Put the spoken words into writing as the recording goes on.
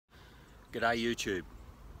G'day YouTube,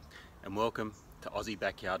 and welcome to Aussie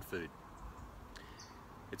Backyard Food.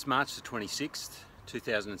 It's March the 26th,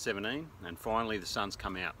 2017, and finally the sun's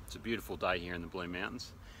come out. It's a beautiful day here in the Blue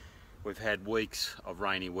Mountains. We've had weeks of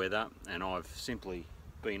rainy weather and I've simply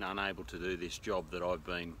been unable to do this job that I've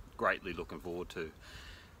been greatly looking forward to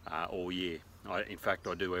all year. In fact,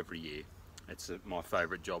 I do every year. It's my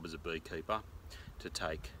favourite job as a beekeeper,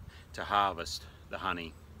 to harvest the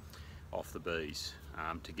honey off the bees,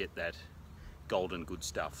 to get that golden good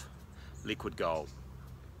stuff, liquid gold.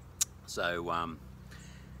 So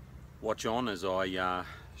watch on as I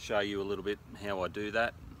show you a little bit how I do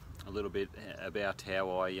that, a little bit about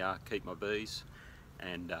how I keep my bees,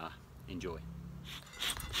 and enjoy.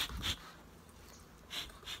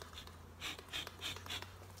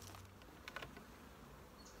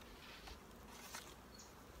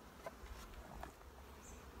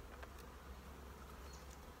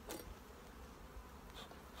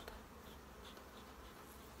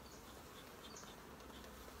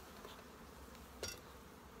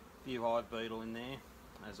 Few hive beetle in there,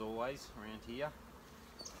 as always, around here.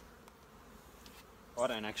 I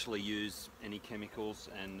don't actually use any chemicals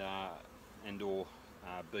and or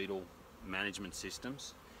beetle management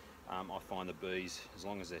systems. I find the bees, as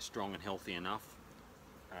long as they're strong and healthy enough,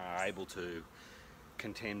 are able to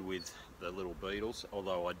contend with the little beetles,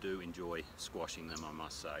 although I do enjoy squashing them, I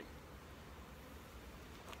must say.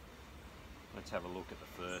 Let's have a look at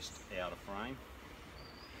the first outer frame.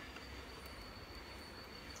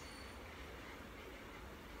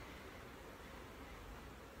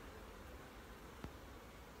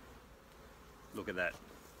 Look at that.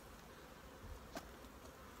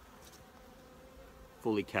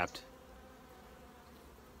 Fully capped.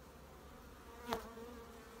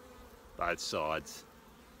 Both sides.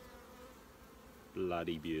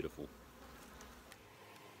 Bloody beautiful.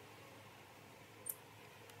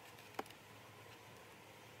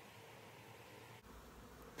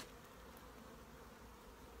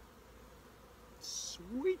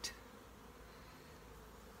 Sweet.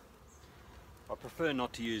 I prefer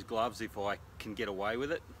not to use gloves if I can get away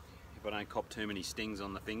with it, if I don't cop too many stings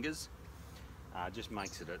on the fingers. It just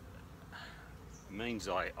makes it means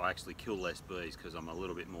I actually kill less bees because I'm a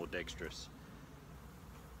little bit more dexterous.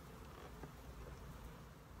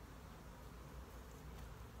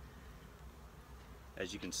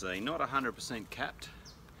 As you can see, not 100% capped.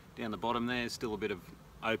 Down the bottom there's still a bit of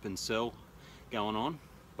open cell going on,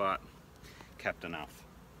 but capped enough.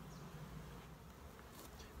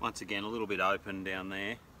 Once again, a little bit open down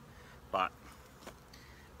there, but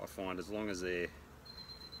I find as long as the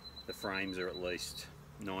frames are at least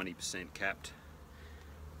 90% capped,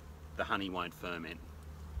 the honey won't ferment,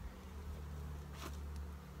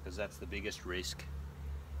 because that's the biggest risk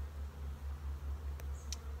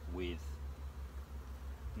with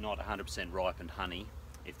not 100% ripened honey.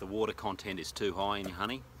 If the water content is too high in your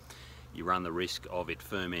honey, you run the risk of it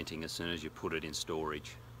fermenting as soon as you put it in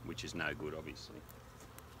storage, which is no good, obviously.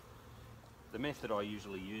 The method I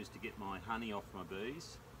usually use to get my honey off my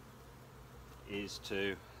bees is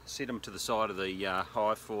to sit them to the side of the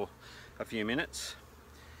hive for a few minutes,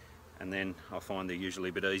 and then I find they're usually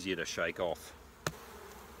a bit easier to shake off.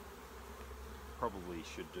 Probably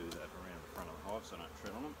should do that around the front of the hive so I don't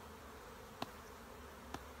tread on them.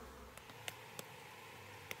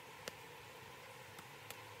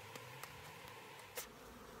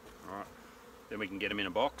 Alright, then we can get them in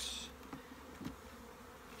a box.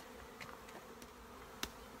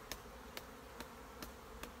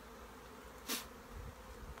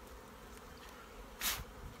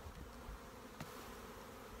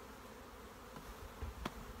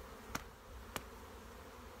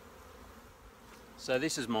 So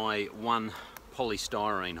this is my one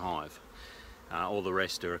polystyrene hive. All the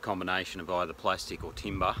rest are a combination of either plastic or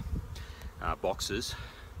timber boxes,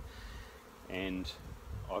 and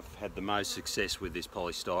I've had the most success with this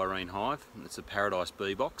polystyrene hive. It's a Paradise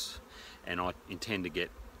Bee Box, and I intend to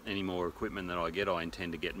get any more equipment that I get, I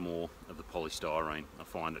intend to get more of the polystyrene. I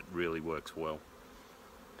find it really works well,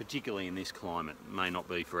 particularly in this climate. It may not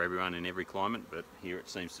be for everyone in every climate, but here it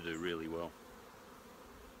seems to do really well.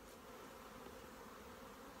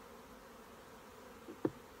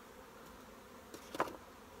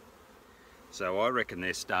 So I reckon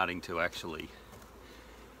they're starting to actually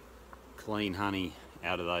clean honey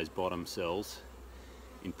out of those bottom cells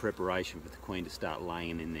in preparation for the queen to start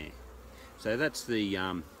laying in there. So that's the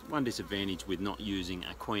one disadvantage with not using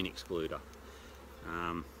a queen excluder.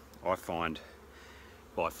 I find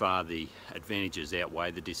by far the advantages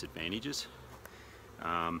outweigh the disadvantages.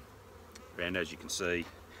 And as you can see,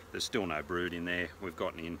 there's still no brood in there. We've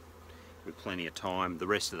gotten in with plenty of time. The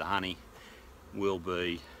rest of the honey will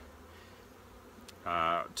be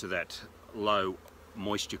to that low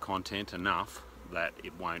moisture content enough that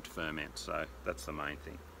it won't ferment. So that's the main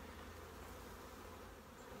thing.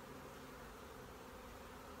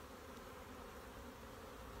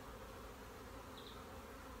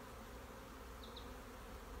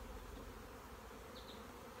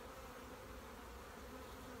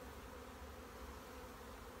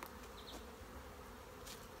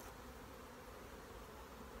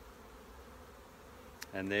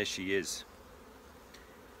 And there she is,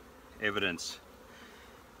 evidence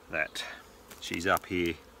that she's up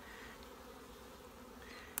here.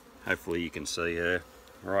 Hopefully you can see her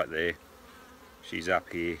right there. She's up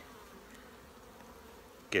here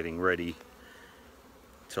getting ready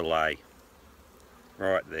to lay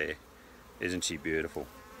right there. Isn't she beautiful?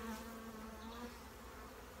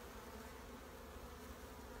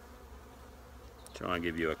 Try and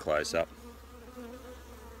give you a close-up.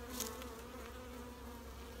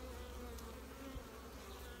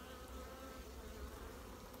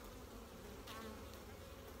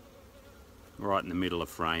 Right in the middle of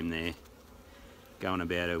frame there, going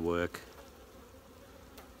about her work.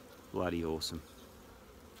 Bloody awesome.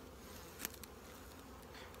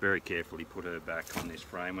 Very carefully put her back on this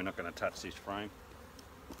frame. We're not going to touch this frame.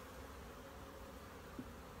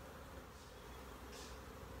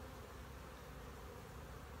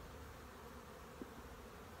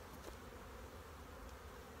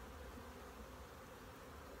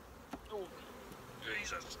 Oh,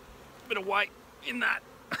 Jesus. Bit of weight in that.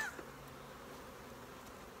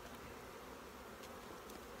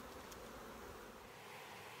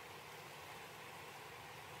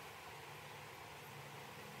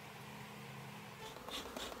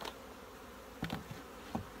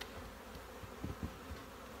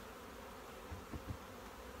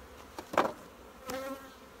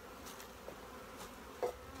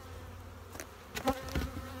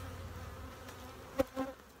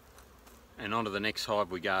 And on to the next hive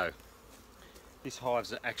we go. This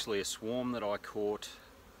hive's actually a swarm that I caught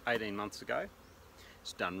 18 months ago.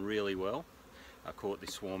 It's done really well. I caught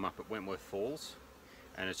this swarm up at Wentworth Falls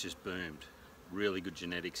and it's just boomed. Really good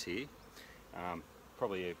genetics here.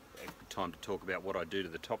 Probably a good time to talk about what I do to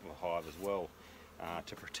the top of a hive as well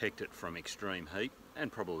to protect it from extreme heat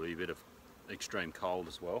and probably a bit of extreme cold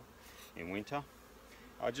as well in winter.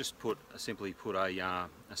 I just simply put a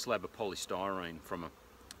slab of polystyrene from a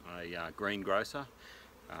greengrocer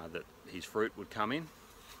that his fruit would come in.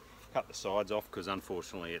 Cut the sides off because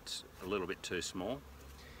unfortunately it's a little bit too small,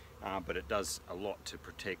 but it does a lot to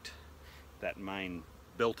protect that main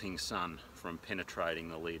belting sun from penetrating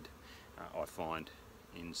the lid, I find,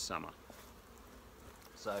 in summer.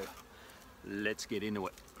 So let's get into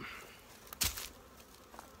it.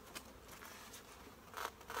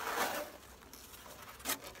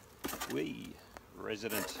 Wee,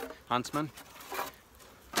 resident huntsman.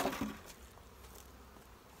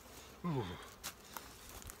 Yeah.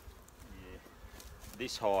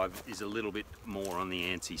 This hive is a little bit more on the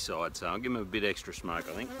antsy side, so I'll give him a bit extra smoke,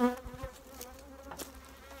 I think.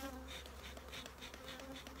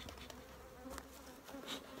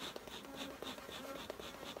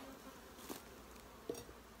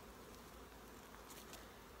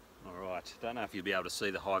 Alright, don't know if you'll be able to see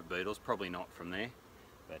the hive beetles, probably not from there,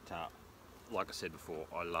 but like I said before,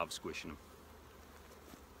 I love squishing them.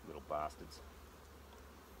 Little bastards.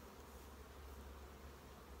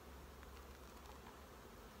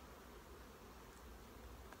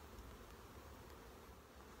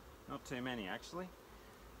 Not too many actually.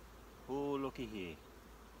 Oh, looky here.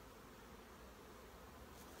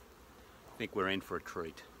 I think we're in for a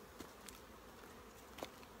treat.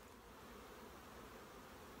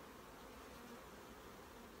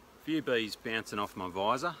 Few bees bouncing off my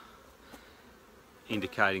visor,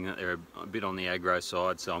 indicating that they're a bit on the aggro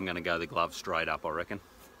side, so I'm going to go the glove straight up, I reckon.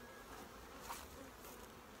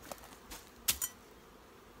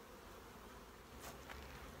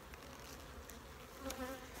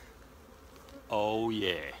 Oh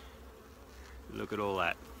yeah, look at all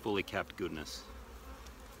that fully capped goodness.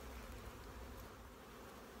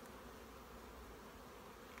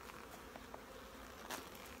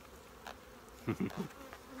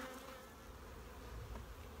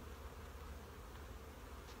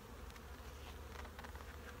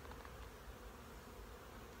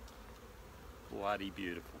 Bloody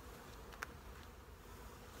beautiful.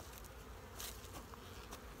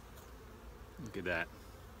 Look at that.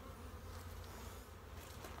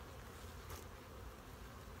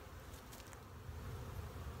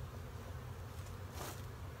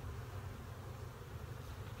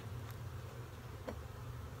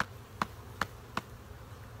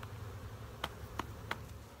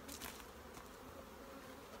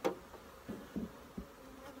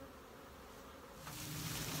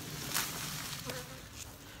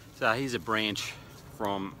 So here's a branch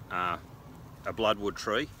from a bloodwood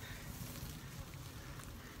tree. You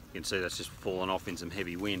can see that's just fallen off in some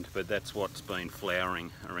heavy wind, but that's what's been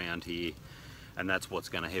flowering around here, and that's what's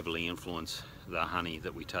going to heavily influence the honey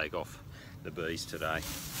that we take off the bees today.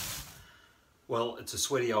 Well, it's a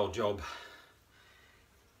sweaty old job,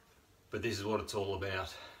 but this is what it's all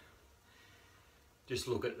about. Just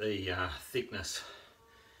look at the thickness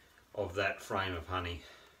of that frame of honey,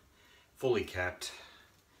 fully capped.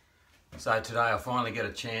 So today I finally get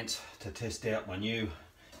a chance to test out my new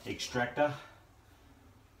extractor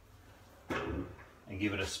and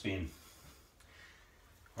give it a spin.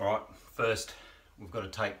 Alright, first we've got to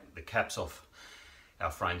take the caps off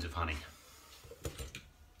our frames of honey.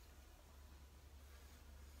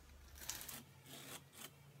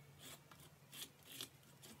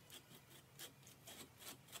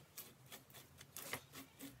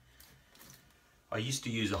 I used to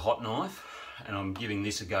use a hot knife, and I'm giving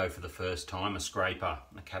this a go for the first time, a scraper,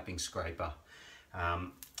 a capping scraper. I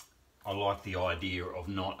like the idea of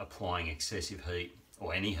not applying excessive heat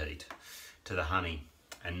or any heat to the honey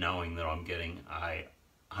and knowing that I'm getting a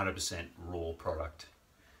 100% raw product.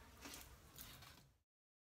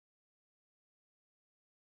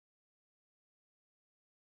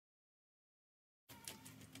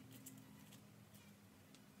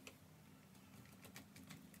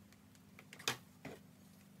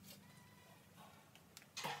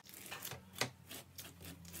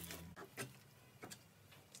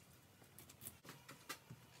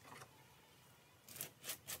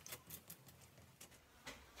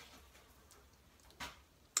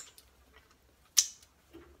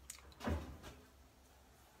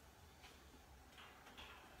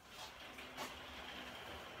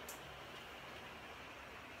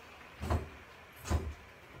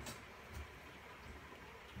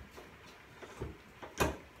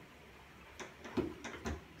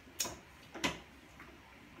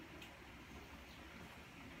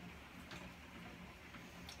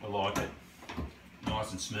 I like it.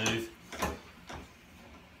 Nice and smooth.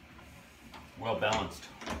 Well balanced.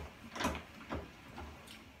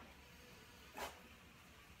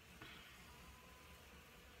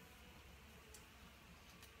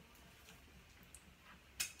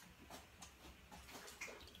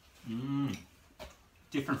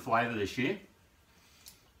 Different flavour this year.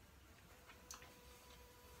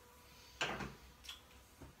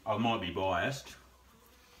 I might be biased,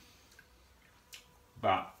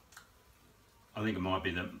 but I think it might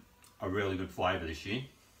be a really good flavour this year.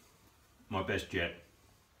 My best yet.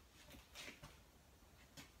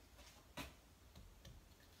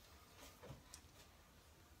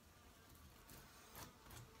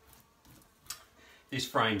 This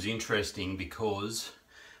frame's interesting because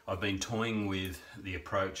I've been toying with the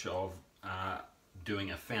approach of doing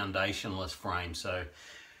a foundationless frame. So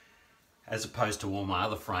as opposed to all my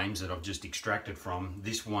other frames that I've just extracted from,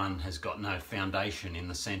 this one has got no foundation in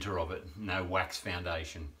the center of it, no wax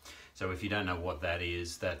foundation. So if you don't know what that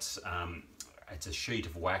is, that's it's a sheet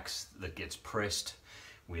of wax that gets pressed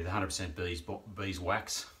with 100%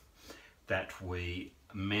 beeswax that we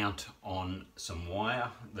mount on some wire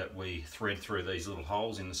that we thread through these little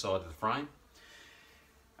holes in the side of the frame.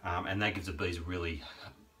 And that gives the bees a really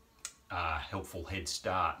helpful head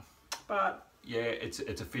start. But yeah, it's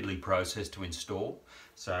a fiddly process to install.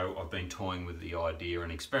 So I've been toying with the idea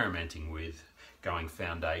and experimenting with going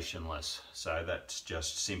foundationless. So that's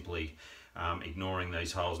just simply ignoring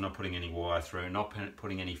these holes, not putting any wire through, not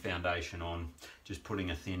putting any foundation on, just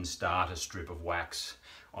putting a thin starter strip of wax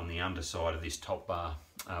on the underside of this top bar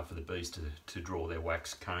for the bees to draw their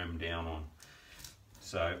wax comb down on.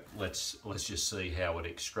 So let's just see how it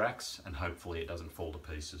extracts, and hopefully it doesn't fall to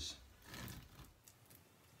pieces.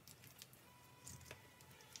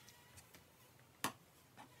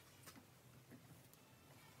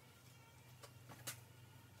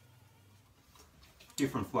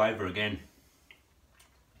 Different flavour again.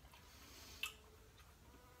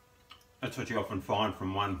 That's what you often find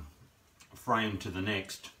from one frame to the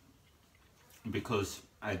next, because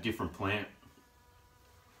a different plant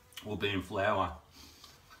will be in flower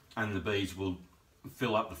and the bees will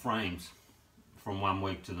fill up the frames from one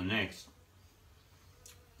week to the next.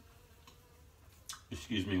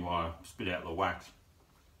 Excuse me while I spit out the wax.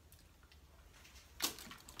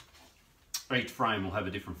 Each frame will have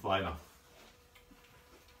a different flavour.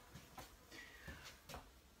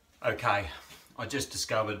 Okay, I just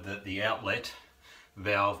discovered that the outlet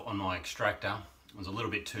valve on my extractor was a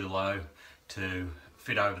little bit too low to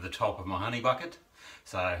fit over the top of my honey bucket.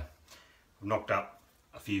 So I've knocked up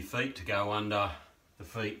a few feet to go under the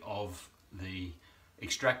feet of the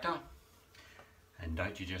extractor. And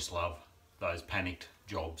don't you just love those panicked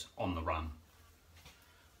jobs on the run.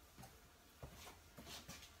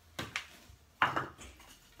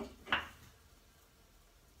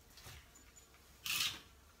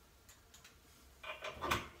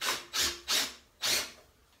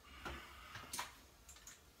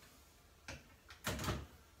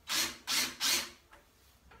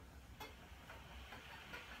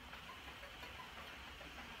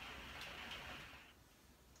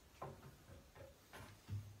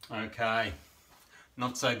 Okay,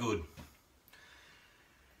 not so good.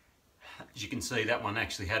 As you can see, that one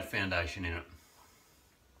actually had foundation in it.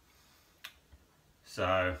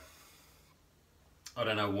 So, I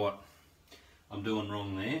don't know what I'm doing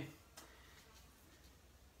wrong there.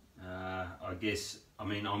 I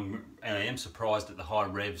am surprised at the high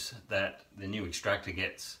revs that the new extractor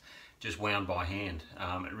gets just wound by hand.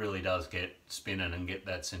 It really does get spinning and get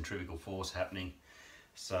that centrifugal force happening.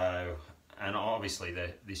 So, and obviously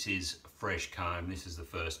this is fresh comb. This is the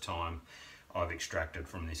first time I've extracted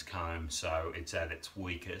from this comb, so it's at its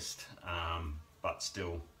weakest, but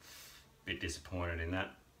still a bit disappointed in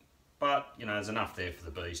that. But you know, there's enough there for the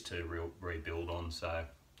bees to rebuild on. So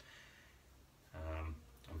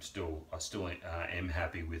I still am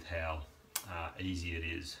happy with how easy it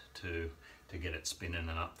is to get it spinning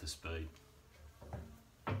and up to speed.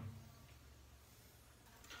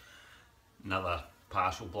 Another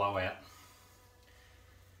partial blowout.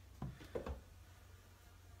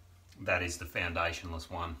 That is the foundationless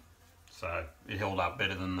one, so it held up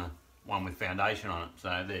better than the one with foundation on it,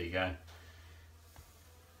 so there you go.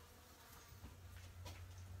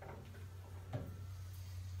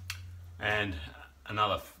 And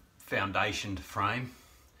another foundationed frame,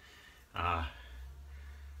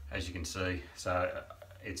 as you can see, so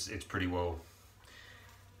it's pretty well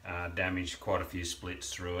damaged, quite a few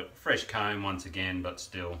splits through it. Fresh comb once again, but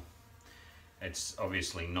still, it's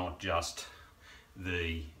obviously not just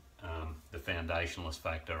the foundationless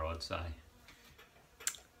factor, I'd say.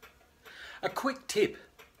 A quick tip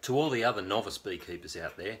to all the other novice beekeepers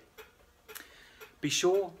out there: be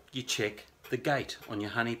sure you check the gate on your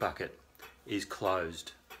honey bucket is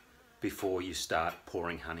closed before you start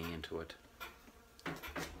pouring honey into it.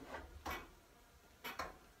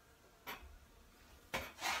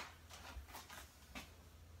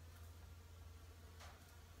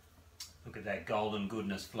 Look at that golden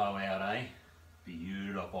goodness flow out, eh?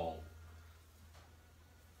 Beautiful.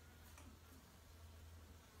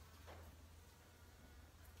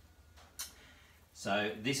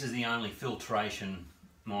 So this is the only filtration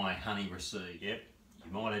my honey received. Yep,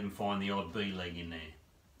 you might even find the odd bee leg in there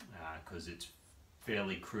because it's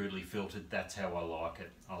fairly crudely filtered. That's how I like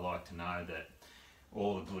it. I like to know that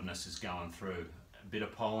all the goodness is going through. A bit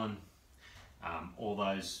of pollen, all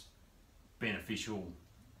those beneficial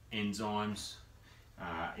enzymes.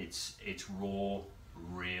 It's raw,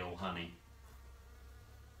 real honey.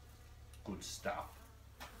 Good stuff.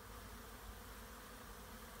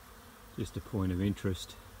 Just a point of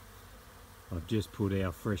interest, I've just put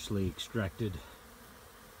our freshly extracted,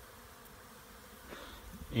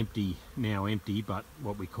 now empty, but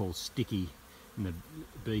what we call sticky in the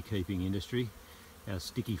beekeeping industry, our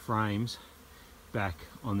sticky frames back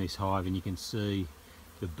on this hive, and you can see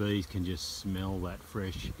the bees can just smell that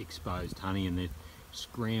fresh exposed honey, and they're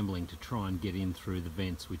scrambling to try and get in through the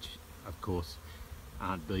vents, which of course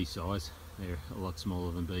aren't bee size. They're a lot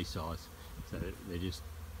smaller than bee size, so they're just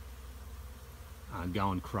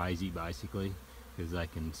going crazy basically because they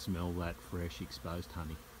can smell that fresh exposed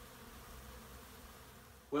honey.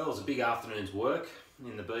 Well, it was a big afternoon's work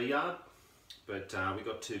in the bee yard, but we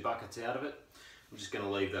got 2 buckets out of it. I'm just going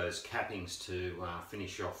to leave those cappings to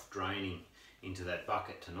finish off draining into that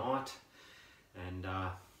bucket tonight, and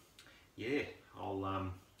yeah,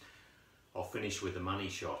 I'll finish with a money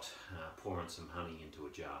shot, pouring some honey into a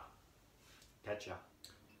jar. Catch ya.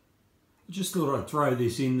 Just thought I'd throw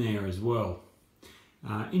this in there as well.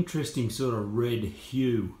 Interesting sort of red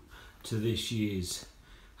hue to this year's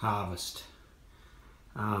harvest,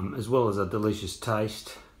 as well as a delicious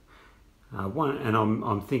taste. And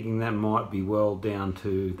I'm thinking that might be well down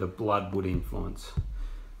to the bloodwood influence.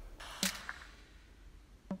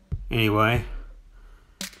 Anyway,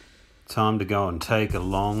 time to go and take a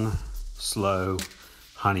long, slow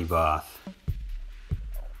honey bath.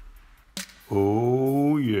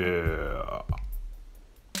 Oh yeah.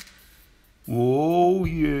 Oh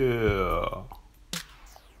yeah.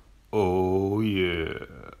 Oh yeah.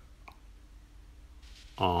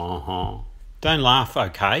 Uh-huh. Don't laugh,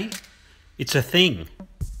 okay? It's a thing.